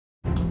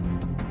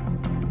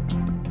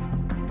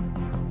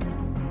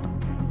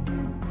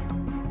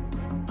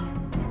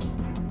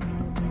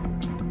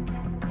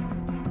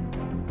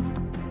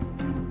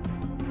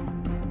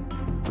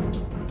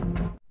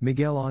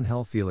Miguel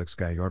Ángel Félix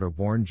Gallardo,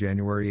 born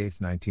January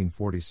 8,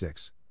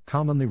 1946,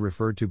 commonly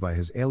referred to by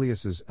his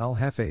aliases El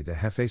Jefe de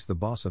Jefes, the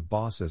boss of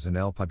bosses, and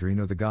El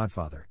Padrino, the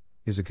Godfather,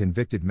 is a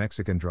convicted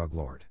Mexican drug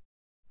lord.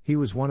 He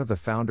was one of the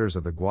founders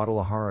of the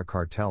Guadalajara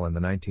cartel in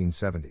the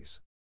 1970s.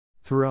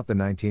 Throughout the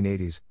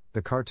 1980s,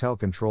 the cartel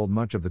controlled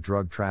much of the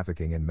drug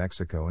trafficking in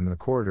Mexico and the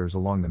corridors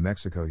along the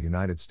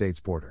Mexico-United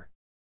States border.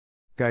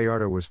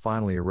 Gallardo was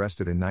finally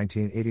arrested in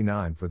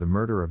 1989 for the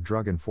murder of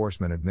Drug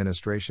Enforcement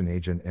Administration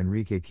agent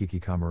Enrique Kiki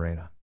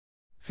Camarena.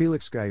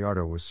 Félix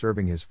Gallardo was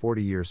serving his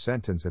 40-year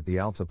sentence at the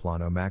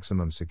Altiplano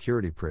maximum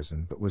security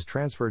prison but was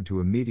transferred to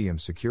a medium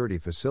security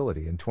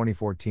facility in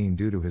 2014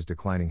 due to his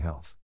declining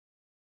health.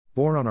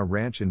 Born on a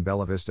ranch in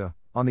Bella Vista,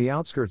 on the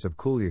outskirts of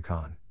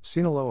Culiacán,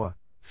 Sinaloa,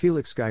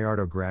 Félix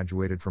Gallardo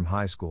graduated from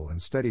high school and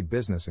studied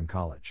business in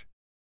college.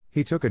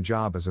 He took a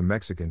job as a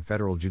Mexican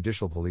federal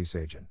judicial police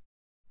agent.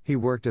 He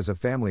worked as a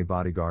family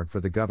bodyguard for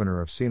the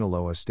governor of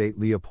Sinaloa State,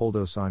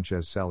 Leopoldo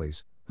Sánchez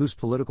Celis, whose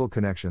political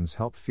connections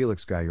helped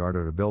Félix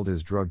Gallardo to build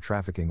his drug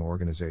trafficking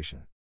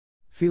organization.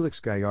 Félix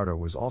Gallardo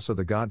was also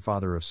the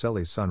godfather of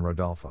Celis' son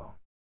Rodolfo.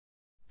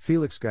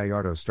 Félix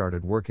Gallardo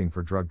started working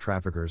for drug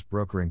traffickers,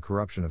 brokering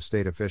corruption of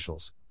state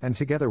officials, and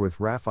together with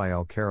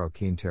Rafael Caro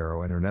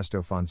Quintero and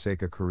Ernesto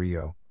Fonseca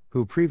Carrillo,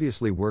 who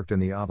previously worked in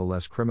the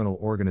Avilés criminal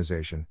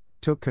organization,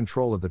 took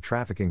control of the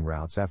trafficking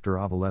routes after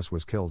Avilés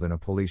was killed in a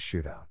police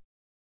shootout.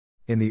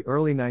 In the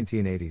early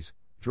 1980s,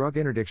 drug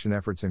interdiction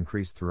efforts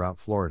increased throughout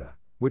Florida,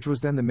 which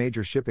was then the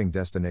major shipping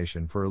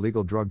destination for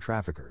illegal drug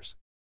traffickers.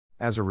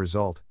 As a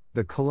result,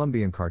 the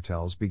Colombian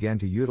cartels began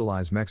to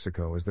utilize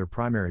Mexico as their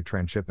primary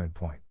transshipment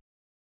point.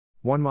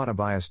 Juan Mata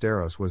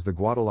Ballesteros was the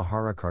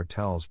Guadalajara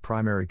cartel's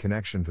primary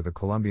connection to the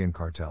Colombian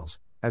cartels,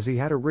 as he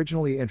had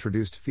originally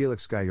introduced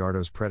Félix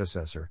Gallardo's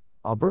predecessor,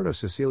 Alberto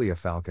Cecilia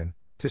Falcon,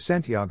 to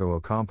Santiago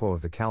Ocampo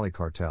of the Cali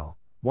cartel,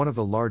 one of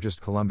the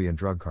largest Colombian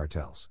drug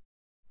cartels.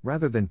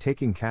 Rather than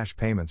taking cash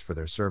payments for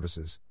their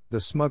services,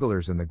 the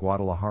smugglers in the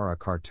Guadalajara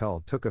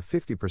cartel took a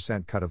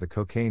 50% cut of the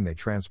cocaine they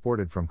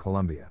transported from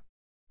Colombia.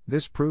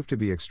 This proved to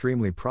be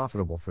extremely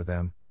profitable for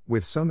them,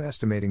 with some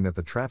estimating that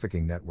the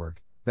trafficking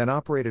network, then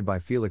operated by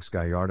Félix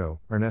Gallardo,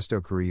 Ernesto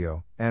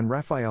Carrillo, and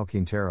Rafael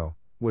Quintero,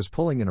 was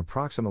pulling in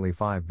approximately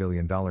 $5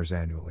 billion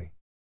annually.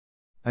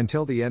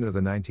 Until the end of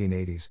the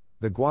 1980s,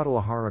 the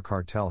Guadalajara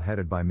cartel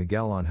headed by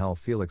Miguel Ángel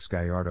Félix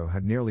Gallardo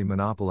had nearly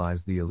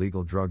monopolized the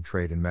illegal drug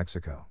trade in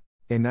Mexico.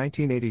 In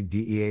 1980,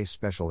 DEA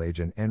Special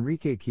Agent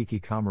Enrique Kiki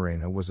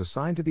Camarena was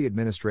assigned to the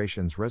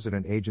administration's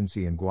resident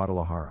agency in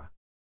Guadalajara.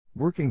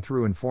 Working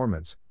through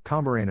informants,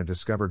 Camarena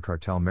discovered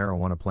cartel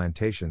marijuana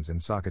plantations in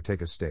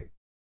Zacatecas state.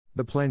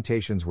 The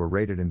plantations were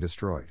raided and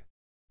destroyed.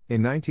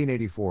 In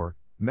 1984,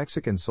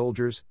 Mexican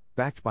soldiers,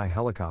 backed by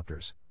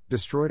helicopters,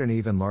 destroyed an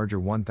even larger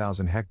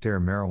 1,000-hectare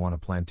marijuana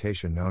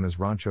plantation known as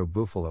Rancho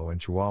Buffalo in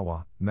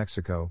Chihuahua,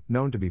 Mexico,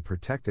 known to be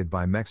protected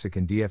by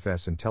Mexican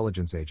DFS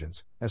intelligence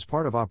agents, as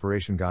part of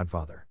Operation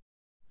Godfather.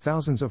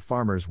 Thousands of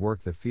farmers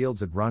worked the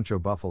fields at Rancho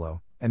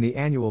Buffalo, and the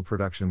annual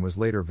production was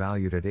later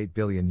valued at $8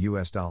 billion.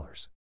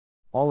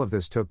 All of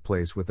this took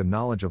place with the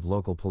knowledge of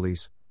local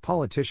police,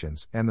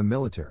 politicians, and the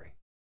military.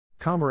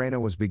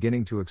 Camarena was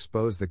beginning to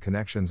expose the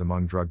connections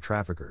among drug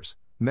traffickers,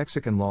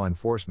 Mexican law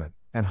enforcement,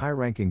 and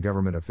high-ranking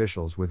government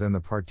officials within the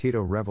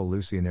Partido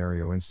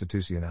Revolucionario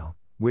Institucional,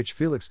 which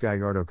Félix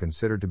Gallardo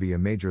considered to be a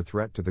major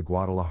threat to the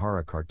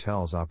Guadalajara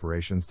cartel's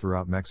operations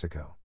throughout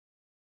Mexico.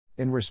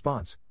 In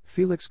response,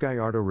 Félix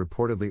Gallardo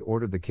reportedly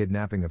ordered the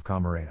kidnapping of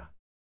Camarena.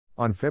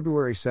 On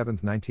February 7,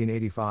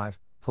 1985,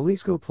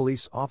 Jalisco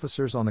police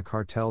officers on the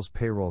cartel's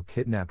payroll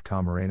kidnapped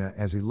Camarena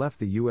as he left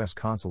the U.S.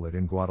 consulate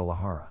in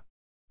Guadalajara.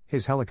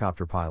 His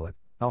helicopter pilot,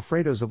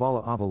 Alfredo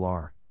Zavala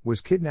Avelar,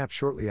 was kidnapped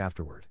shortly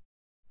afterward.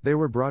 They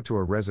were brought to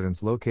a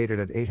residence located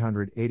at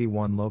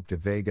 881 Lope de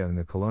Vega in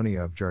the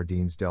Colonia of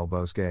Jardines del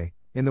Bosque,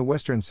 in the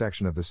western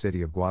section of the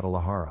city of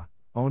Guadalajara,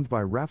 owned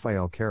by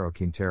Rafael Caro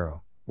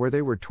Quintero, where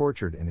they were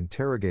tortured and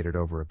interrogated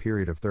over a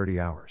period of 30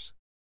 hours.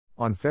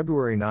 On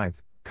February 9,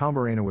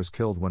 Camarena was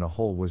killed when a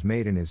hole was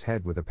made in his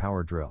head with a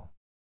power drill.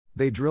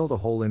 They drilled a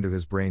hole into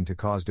his brain to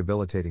cause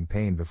debilitating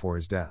pain before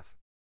his death.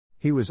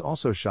 He was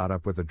also shot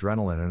up with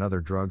adrenaline and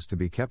other drugs to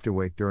be kept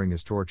awake during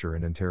his torture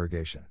and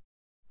interrogation.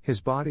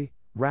 His body,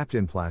 wrapped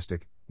in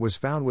plastic, was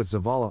found with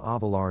Zavala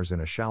Avilars in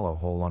a shallow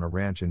hole on a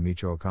ranch in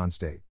Michoacán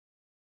state.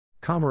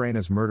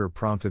 Camarena's murder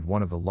prompted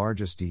one of the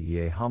largest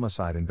DEA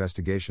homicide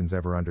investigations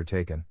ever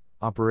undertaken,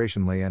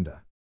 Operation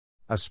Leyenda.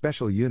 A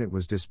special unit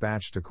was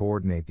dispatched to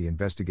coordinate the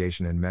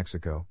investigation in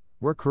Mexico,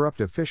 where corrupt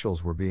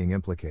officials were being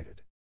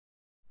implicated.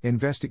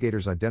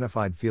 Investigators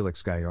identified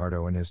Félix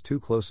Gallardo and his two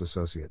close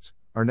associates,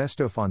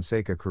 Ernesto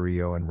Fonseca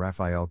Carrillo and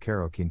Rafael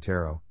Caro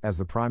Quintero, as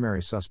the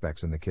primary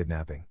suspects in the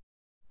kidnapping.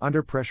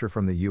 Under pressure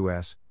from the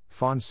U.S.,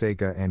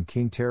 Fonseca and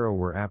Quintero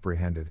were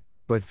apprehended,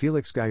 but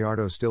Félix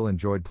Gallardo still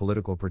enjoyed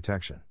political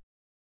protection.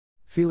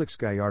 Félix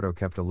Gallardo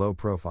kept a low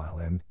profile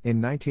and,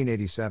 in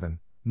 1987,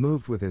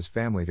 moved with his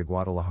family to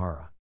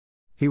Guadalajara.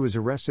 He was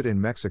arrested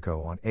in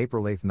Mexico on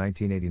April 8,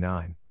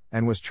 1989,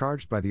 and was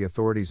charged by the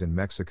authorities in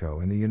Mexico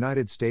and the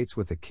United States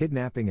with the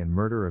kidnapping and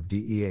murder of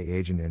DEA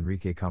agent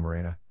Enrique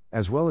Camarena,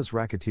 as well as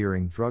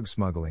racketeering, drug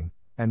smuggling,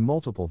 and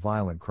multiple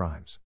violent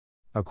crimes.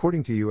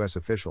 According to U.S.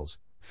 officials,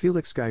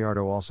 Félix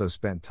Gallardo also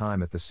spent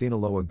time at the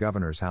Sinaloa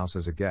governor's house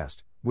as a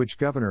guest, which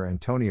Governor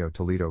Antonio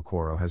Toledo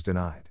Coro has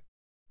denied.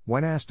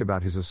 When asked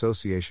about his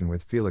association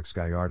with Félix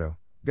Gallardo,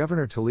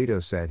 Governor Toledo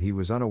said he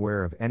was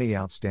unaware of any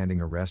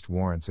outstanding arrest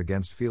warrants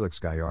against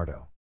Félix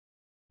Gallardo.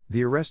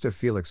 The arrest of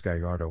Félix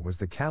Gallardo was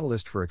the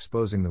catalyst for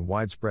exposing the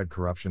widespread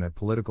corruption at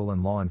political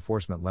and law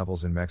enforcement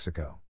levels in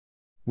Mexico.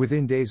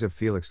 Within days of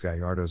Félix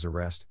Gallardo's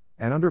arrest,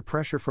 and under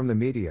pressure from the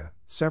media,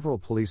 several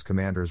police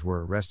commanders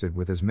were arrested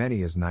with as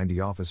many as 90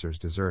 officers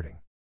deserting.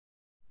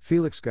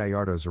 Félix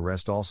Gallardo's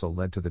arrest also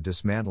led to the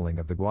dismantling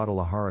of the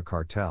Guadalajara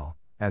cartel,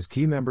 as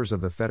key members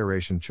of the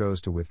Federation chose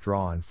to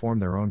withdraw and form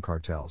their own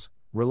cartels,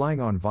 relying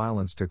on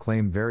violence to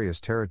claim various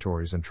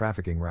territories and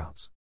trafficking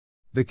routes.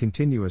 The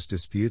continuous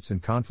disputes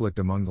and conflict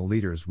among the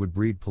leaders would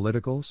breed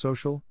political,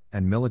 social,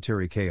 and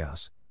military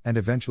chaos, and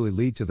eventually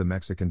lead to the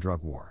Mexican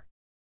drug war.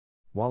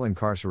 While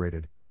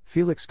incarcerated,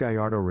 Félix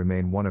Gallardo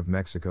remained one of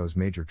Mexico's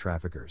major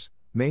traffickers,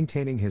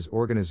 maintaining his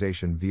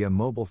organization via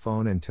mobile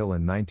phone until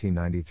in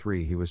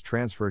 1993 he was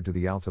transferred to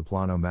the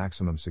Altiplano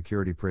Maximum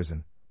Security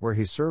Prison, where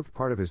he served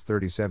part of his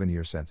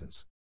 37-year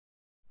sentence.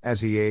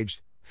 As he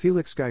aged,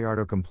 Félix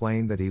Gallardo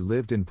complained that he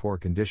lived in poor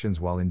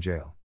conditions while in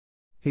jail.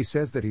 He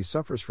says that he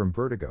suffers from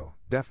vertigo,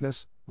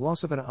 deafness,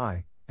 loss of an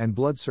eye, and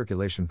blood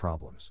circulation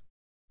problems.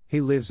 He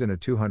lives in a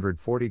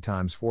 240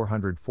 x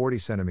 440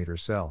 cm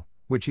cell,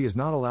 which he is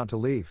not allowed to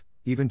leave,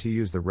 even to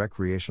use the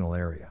recreational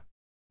area.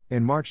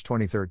 In March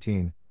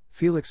 2013,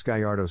 Félix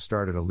Gallardo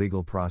started a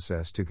legal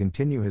process to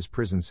continue his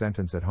prison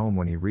sentence at home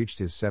when he reached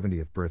his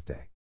 70th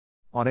birthday.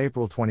 On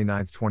April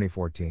 29,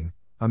 2014,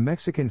 a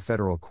Mexican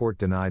federal court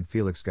denied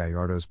Félix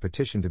Gallardo's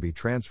petition to be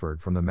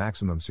transferred from the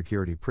maximum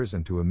security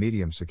prison to a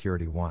medium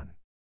security one.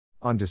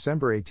 On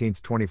December 18,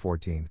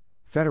 2014,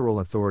 federal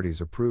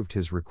authorities approved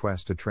his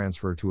request to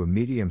transfer to a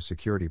medium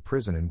security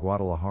prison in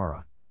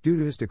Guadalajara, due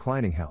to his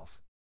declining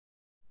health.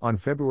 On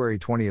February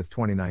 20,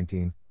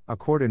 2019, a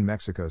court in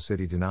Mexico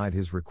City denied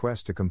his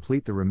request to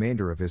complete the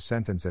remainder of his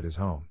sentence at his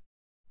home.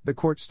 The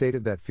court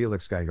stated that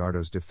Félix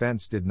Gallardo's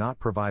defense did not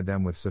provide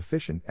them with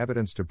sufficient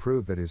evidence to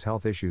prove that his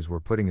health issues were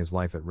putting his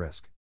life at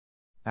risk.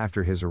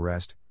 After his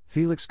arrest,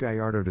 Félix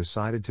Gallardo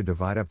decided to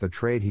divide up the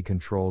trade he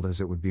controlled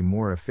as it would be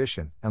more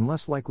efficient and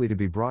less likely to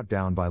be brought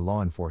down by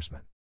law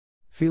enforcement.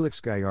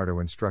 Félix Gallardo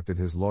instructed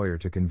his lawyer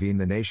to convene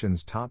the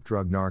nation's top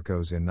drug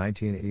narcos in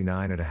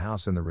 1989 at a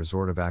house in the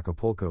resort of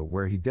Acapulco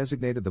where he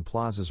designated the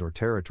plazas or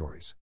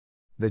territories.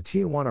 The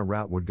Tijuana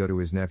route would go to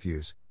his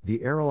nephews, the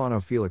Arellano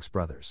Félix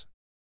brothers.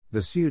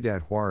 The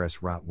Ciudad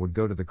Juárez route would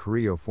go to the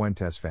Carrillo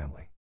Fuentes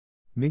family.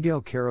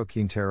 Miguel Caro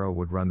Quintero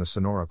would run the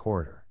Sonora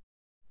corridor.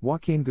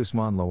 Joaquín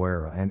Guzmán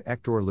Loera and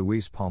Héctor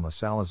Luis Palma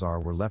Salazar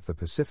were left the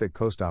Pacific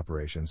Coast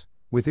operations,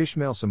 with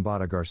Ishmael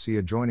Zambada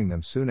Garcia joining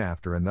them soon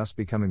after and thus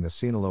becoming the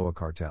Sinaloa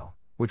cartel,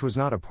 which was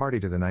not a party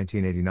to the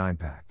 1989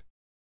 pact.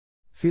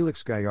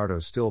 Félix Gallardo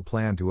still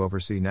planned to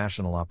oversee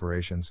national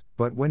operations,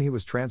 but when he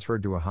was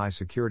transferred to a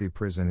high-security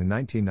prison in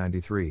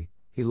 1993,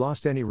 he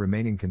lost any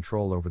remaining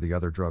control over the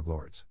other drug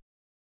lords.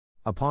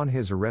 Upon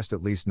his arrest,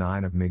 at least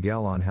 9 of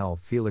Miguel Ángel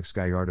Félix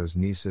Gallardo's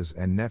nieces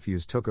and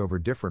nephews took over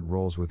different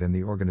roles within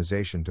the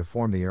organization to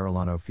form the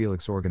Arellano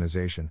Félix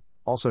organization,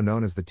 also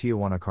known as the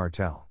Tijuana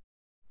cartel.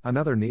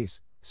 Another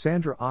niece,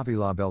 Sandra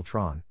Avila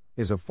Beltrán,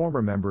 is a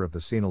former member of the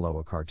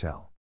Sinaloa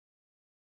cartel.